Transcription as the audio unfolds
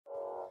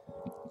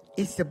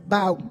It's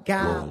about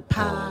God,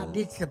 pod.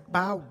 It's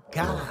about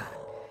God.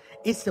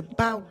 It's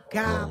about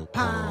God,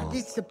 pod.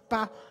 It's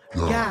about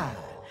God.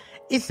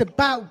 It's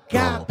about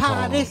God,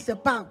 pod. It's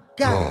about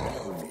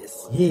God.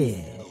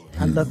 Yeah,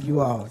 I love you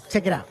all.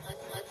 Check it out.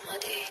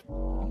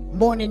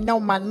 Morning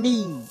on my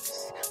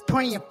knees,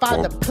 praying,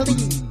 Father,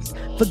 please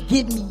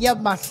forgive me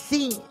of my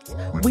sins.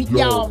 We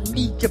all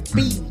need to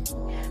be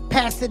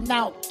passing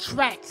out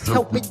tracts,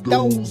 helping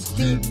those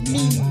in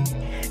need.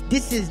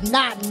 This is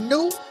not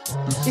new,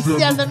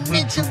 it's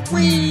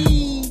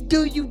elementary.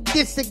 Do you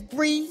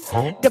disagree?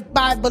 The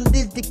Bible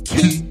is the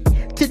key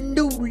to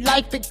new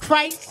life in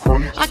Christ.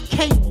 I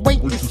can't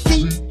wait to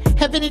see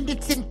heaven in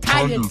its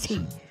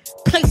entirety.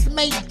 Place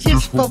made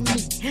just for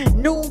me.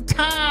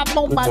 Noontime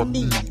on my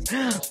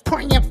knees,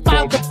 praying,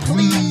 Father,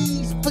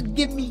 please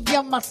forgive me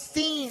of my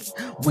sins.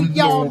 We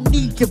all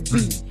need to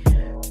be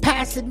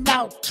passing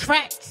out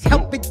tracts,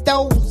 helping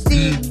those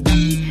in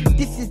need.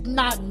 This is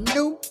not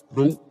new.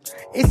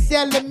 It's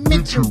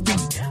elementary.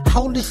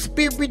 Holy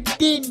Spirit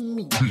in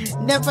me.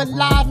 Never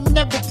lie,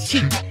 never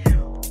cheat.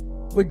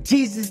 What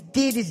Jesus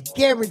did is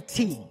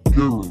guaranteed.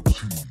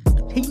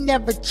 He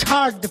never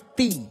charged a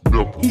fee.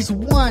 He's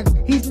one,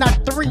 he's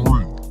not three.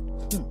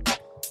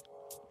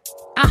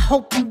 I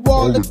hope you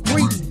all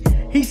agree.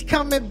 He's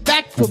coming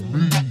back for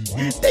me.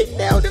 They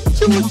nailed him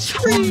to a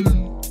tree.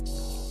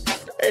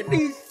 And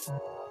he's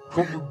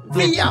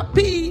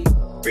VIP.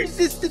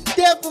 Resist the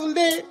devil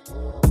and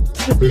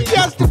he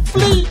has to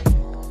flee.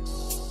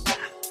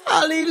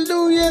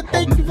 Hallelujah.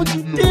 Thank you for what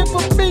you did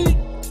for me.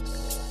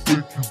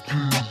 Thank you,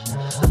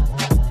 Jesus.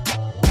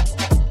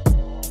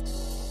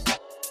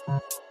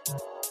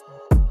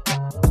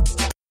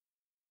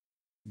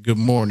 Good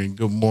morning.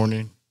 Good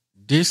morning.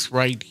 This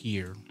right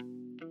here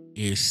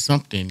is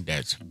something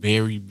that's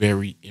very,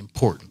 very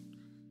important.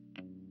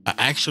 I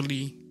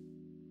actually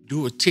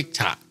do a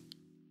TikTok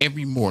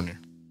every morning.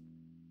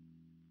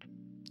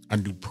 I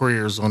do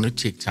prayers on the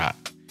TikTok.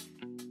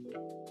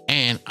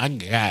 And I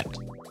got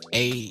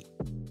a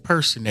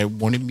person that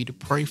wanted me to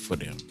pray for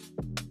them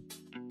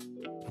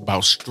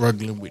about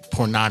struggling with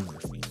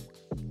pornography.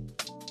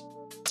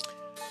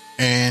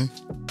 And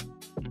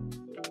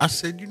I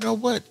said, you know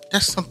what?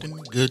 That's something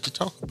good to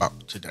talk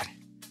about today.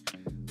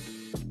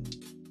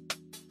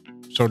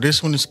 So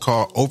this one is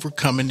called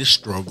Overcoming the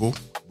Struggle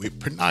with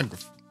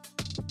Pornography.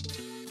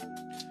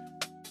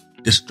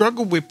 The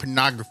struggle with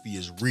pornography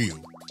is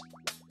real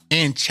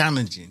and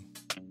challenging.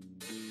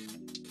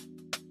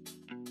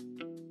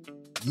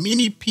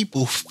 Many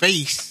people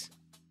face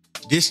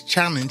this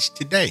challenge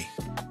today.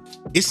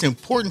 It's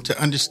important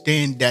to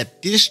understand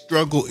that this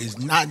struggle is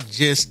not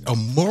just a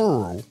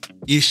moral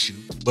issue,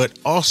 but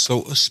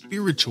also a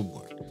spiritual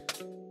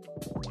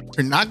one.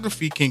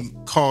 Pornography can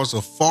cause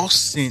a false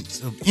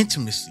sense of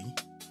intimacy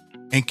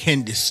and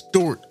can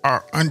distort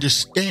our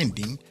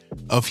understanding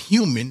of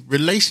human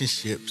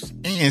relationships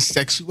and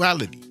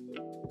sexuality.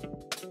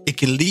 It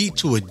can lead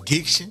to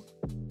addiction,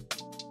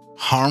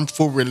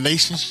 harmful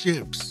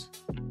relationships,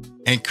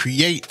 and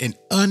create an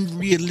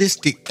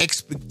unrealistic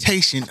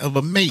expectation of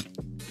a mate.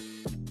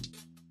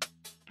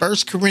 1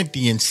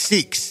 Corinthians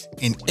 6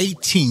 and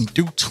 18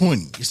 through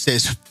 20, it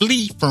says,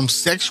 flee from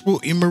sexual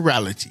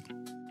immorality.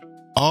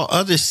 All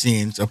other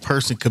sins a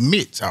person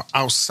commits are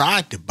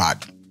outside the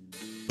body,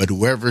 but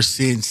whoever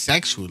sins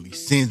sexually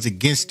sins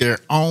against their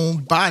own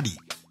body.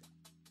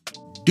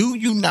 Do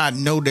you not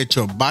know that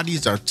your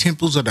bodies are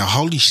temples of the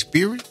Holy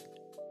Spirit,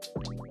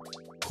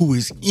 who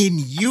is in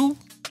you,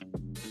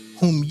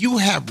 whom you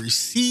have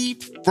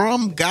received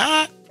from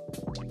God?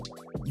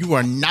 You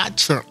are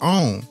not your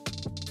own.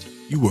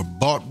 You were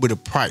bought with a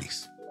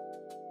price.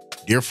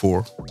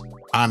 Therefore,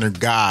 honor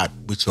God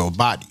with your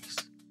bodies.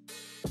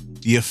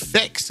 The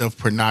effects of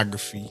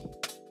pornography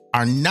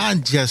are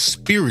not just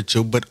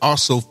spiritual, but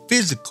also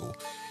physical.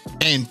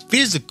 And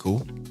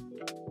physical,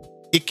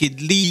 it could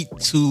lead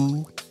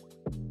to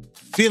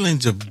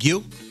feelings of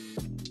guilt,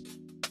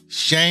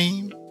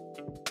 shame,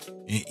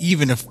 and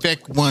even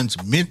affect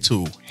one's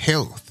mental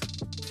health.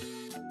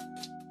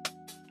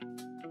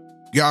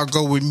 Y'all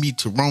go with me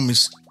to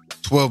Romans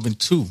 12 and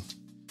 2.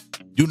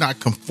 Do not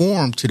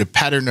conform to the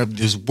pattern of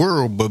this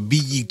world, but be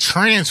ye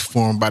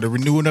transformed by the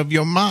renewing of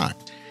your mind.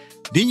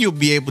 Then you'll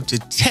be able to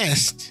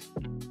test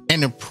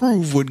and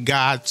approve what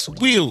God's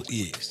will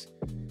is,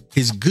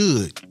 his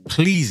good,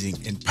 pleasing,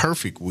 and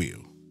perfect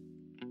will.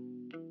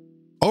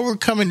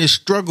 Overcoming the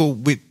struggle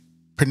with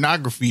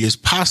pornography is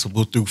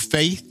possible through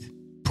faith,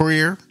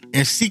 prayer,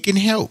 and seeking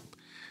help.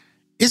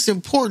 It's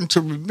important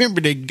to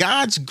remember that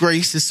God's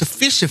grace is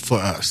sufficient for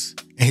us,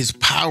 and his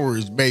power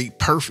is made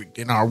perfect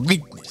in our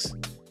weakness.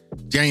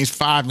 James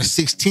 5 and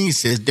 16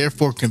 says,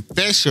 therefore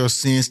confess your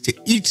sins to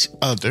each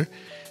other,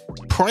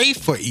 pray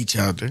for each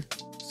other,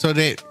 so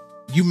that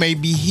you may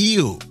be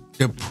healed.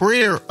 The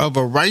prayer of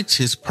a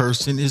righteous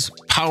person is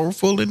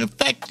powerful and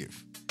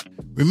effective.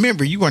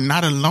 Remember, you are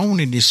not alone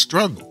in this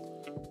struggle.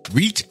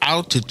 Reach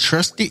out to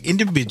trusted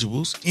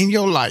individuals in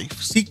your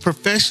life, seek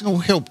professional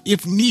help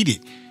if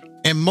needed,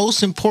 and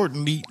most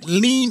importantly,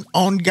 lean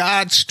on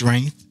God's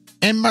strength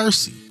and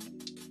mercy.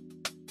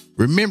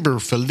 Remember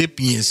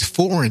Philippians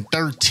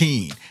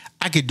 4:13.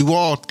 I can do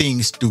all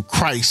things through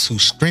Christ who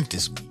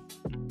strengthens me.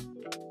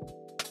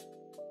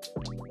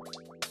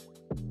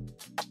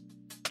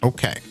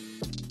 Okay.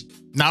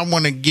 Now I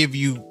want to give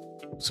you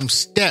some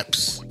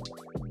steps,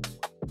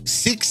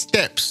 6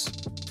 steps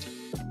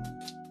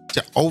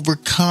to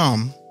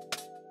overcome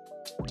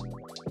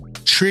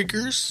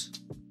triggers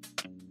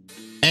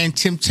and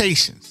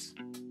temptations.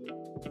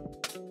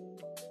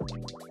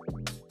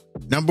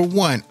 Number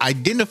 1,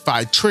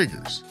 identify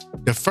triggers.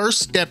 The first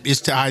step is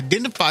to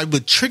identify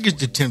what triggers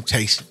the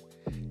temptation.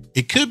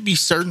 It could be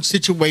certain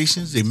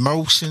situations,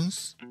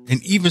 emotions,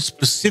 and even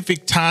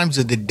specific times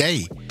of the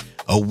day.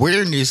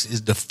 Awareness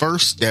is the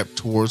first step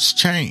towards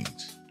change.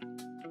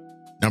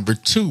 Number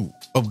 2,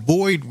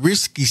 avoid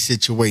risky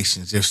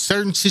situations. If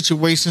certain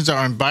situations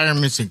or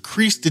environments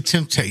increase the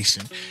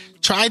temptation,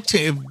 try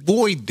to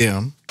avoid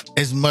them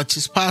as much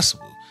as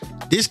possible.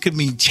 This could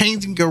mean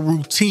changing your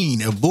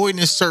routine,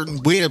 avoiding certain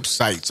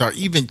websites, or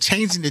even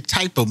changing the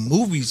type of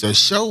movies or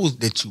shows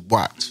that you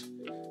watch.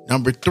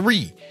 Number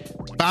 3,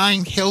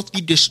 find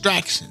healthy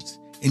distractions.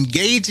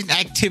 Engage in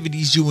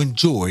activities you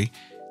enjoy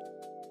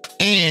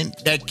and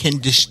that can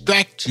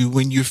distract you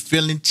when you're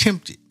feeling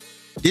tempted.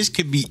 This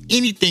could be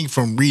anything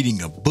from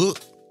reading a book,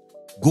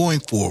 going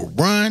for a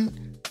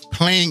run,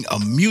 playing a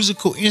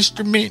musical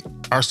instrument,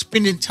 or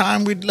spending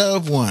time with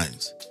loved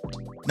ones.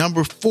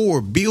 Number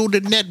 4, build a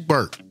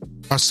network,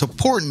 a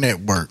support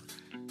network.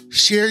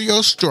 Share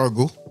your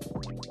struggle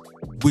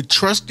with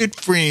trusted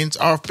friends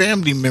or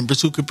family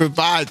members who can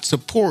provide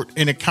support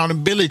and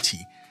accountability.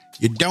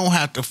 You don't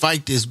have to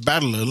fight this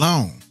battle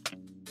alone.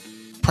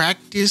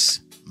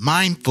 Practice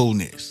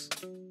mindfulness.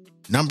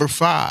 Number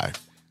 5,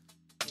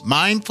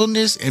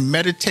 mindfulness and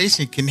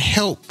meditation can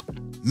help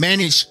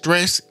manage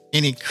stress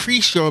and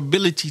increase your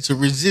ability to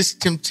resist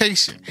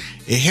temptation.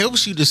 It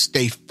helps you to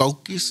stay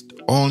focused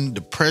on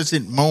the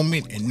present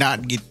moment and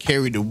not get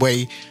carried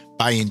away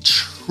by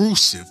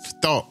intrusive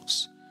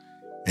thoughts.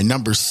 And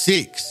number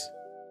 6,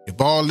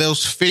 if all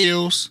else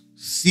fails,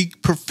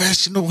 seek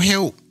professional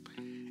help.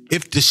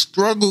 If the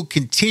struggle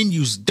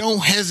continues,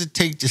 don't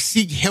hesitate to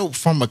seek help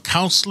from a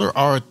counselor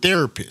or a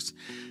therapist.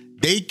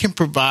 They can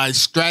provide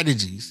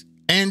strategies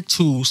and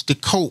tools to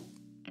cope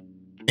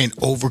and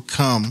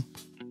overcome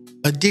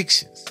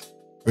addictions.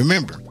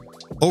 Remember,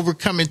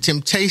 overcoming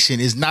temptation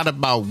is not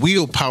about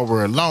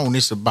willpower alone.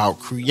 It's about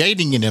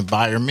creating an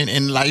environment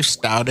and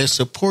lifestyle that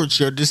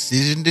supports your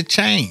decision to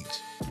change.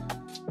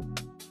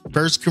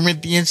 1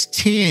 Corinthians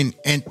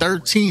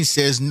 10:13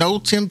 says, no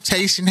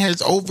temptation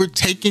has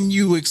overtaken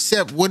you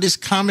except what is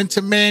common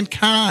to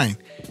mankind.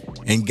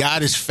 And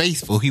God is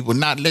faithful. He will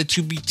not let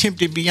you be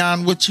tempted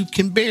beyond what you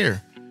can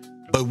bear.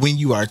 But when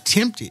you are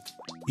tempted,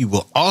 he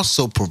will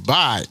also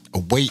provide a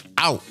way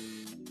out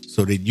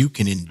so that you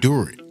can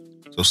endure it.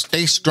 So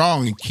stay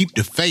strong and keep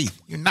the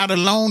faith. You're not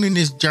alone in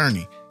this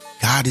journey.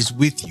 God is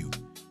with you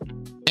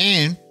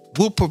and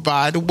will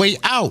provide a way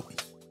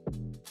out.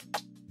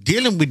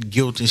 Dealing with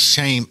guilt and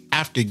shame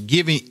after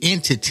giving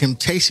into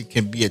temptation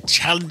can be a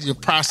challenging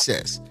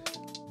process,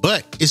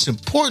 but it's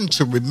important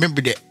to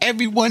remember that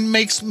everyone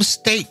makes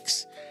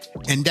mistakes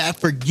and that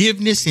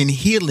forgiveness and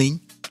healing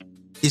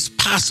is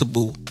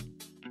possible.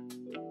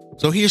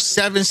 So here's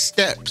 7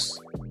 steps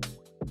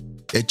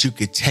that you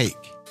could take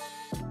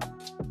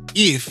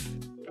if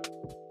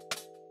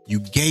you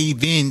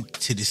gave in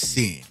to the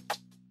sin.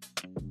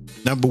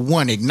 Number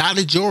 1,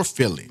 acknowledge your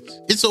feelings.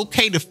 It's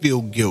okay to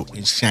feel guilt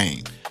and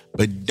shame,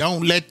 but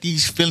don't let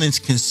these feelings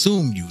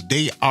consume you.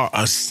 They are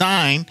a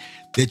sign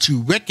that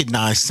you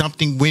recognize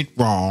something went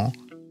wrong,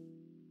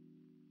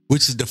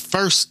 which is the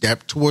first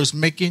step towards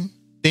making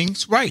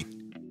things right.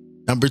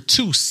 Number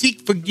 2,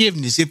 seek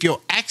forgiveness. If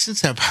your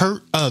actions have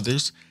hurt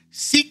others,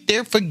 seek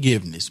their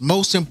forgiveness.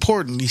 Most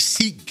importantly,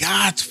 seek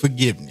God's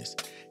forgiveness.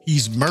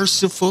 He's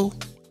merciful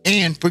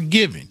and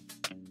forgiving.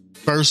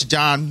 1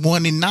 John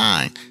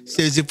 1:9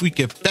 says if we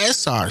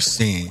confess our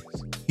sins,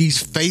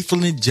 he's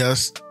faithful and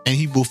just, and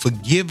he will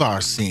forgive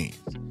our sins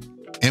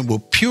and will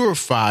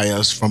purify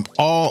us from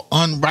all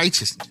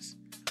unrighteousness.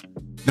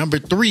 Number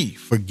 3,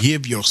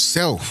 forgive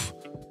yourself.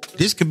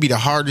 This could be the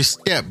hardest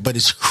step, but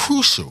it's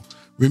crucial.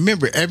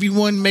 Remember,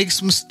 everyone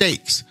makes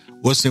mistakes.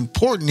 What's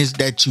important is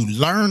that you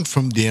learn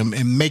from them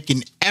and make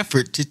an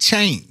effort to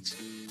change.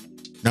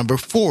 Number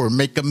 4,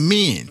 make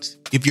amends.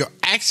 If your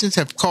actions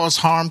have caused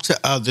harm to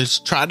others,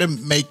 try to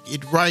make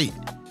it right.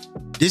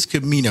 This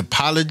could mean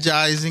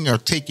apologizing or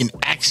taking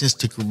actions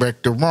to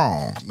correct the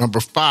wrong. Number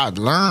 5,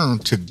 learn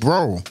to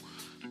grow.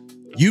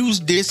 Use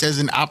this as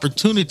an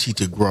opportunity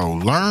to grow.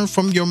 Learn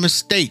from your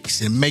mistakes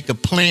and make a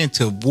plan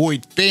to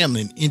avoid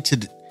falling into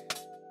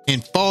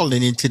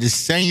the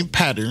same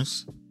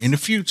patterns in the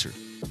future.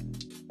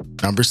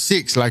 Number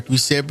 6, like we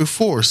said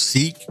before,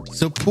 seek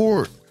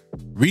support.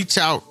 Reach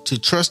out to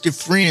trusted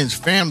friends,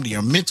 family,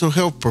 or mental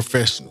health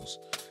professionals.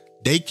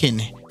 They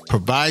can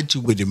provide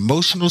you with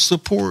emotional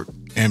support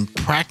and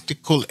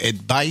practical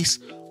advice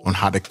on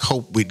how to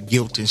cope with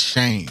guilt and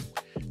shame.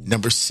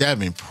 Number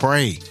 7,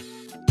 pray.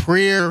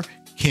 Prayer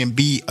can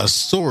be a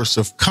source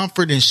of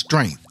comfort and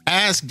strength.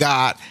 Ask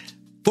God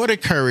for the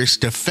courage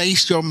to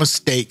face your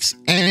mistakes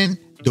and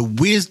the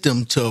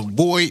wisdom to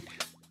avoid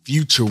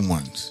future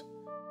ones.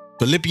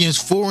 Philippians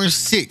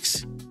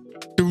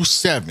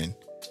 4:6-7.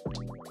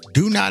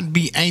 Do not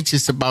be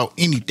anxious about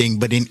anything,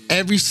 but in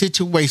every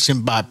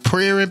situation by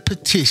prayer and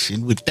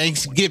petition with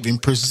thanksgiving,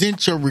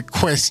 present your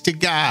requests to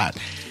God.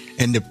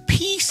 And the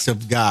peace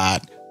of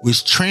God,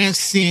 which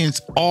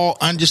transcends all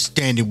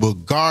understanding, will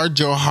guard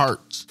your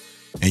hearts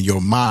and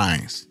your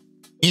minds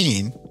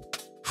in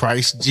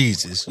Christ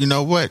Jesus. You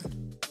know what?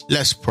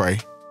 Let's pray.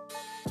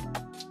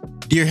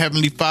 Dear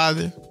Heavenly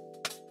Father,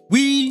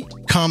 we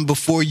come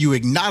before you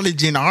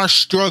acknowledging our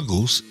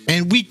struggles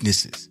and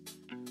weaknesses.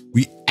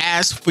 We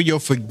ask for your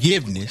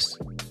forgiveness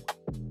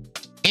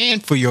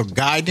and for your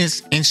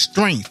guidance and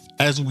strength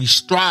as we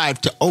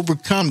strive to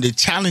overcome the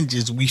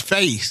challenges we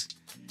face.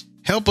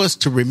 Help us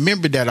to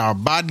remember that our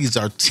bodies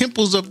are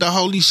temples of the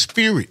Holy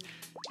Spirit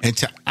and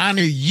to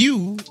honor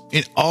you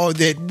in all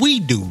that we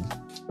do.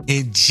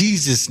 In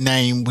Jesus'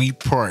 name we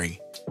pray.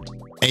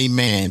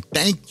 Amen.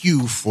 Thank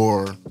you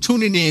for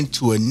tuning in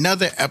to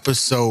another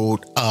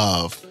episode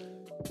of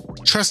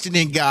Trusting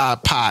in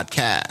God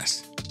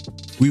podcast.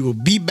 We will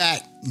be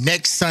back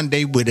next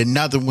Sunday with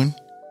another one.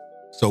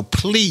 So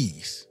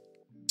please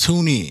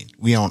tune in.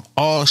 We on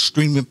all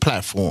streaming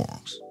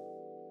platforms.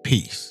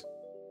 Peace.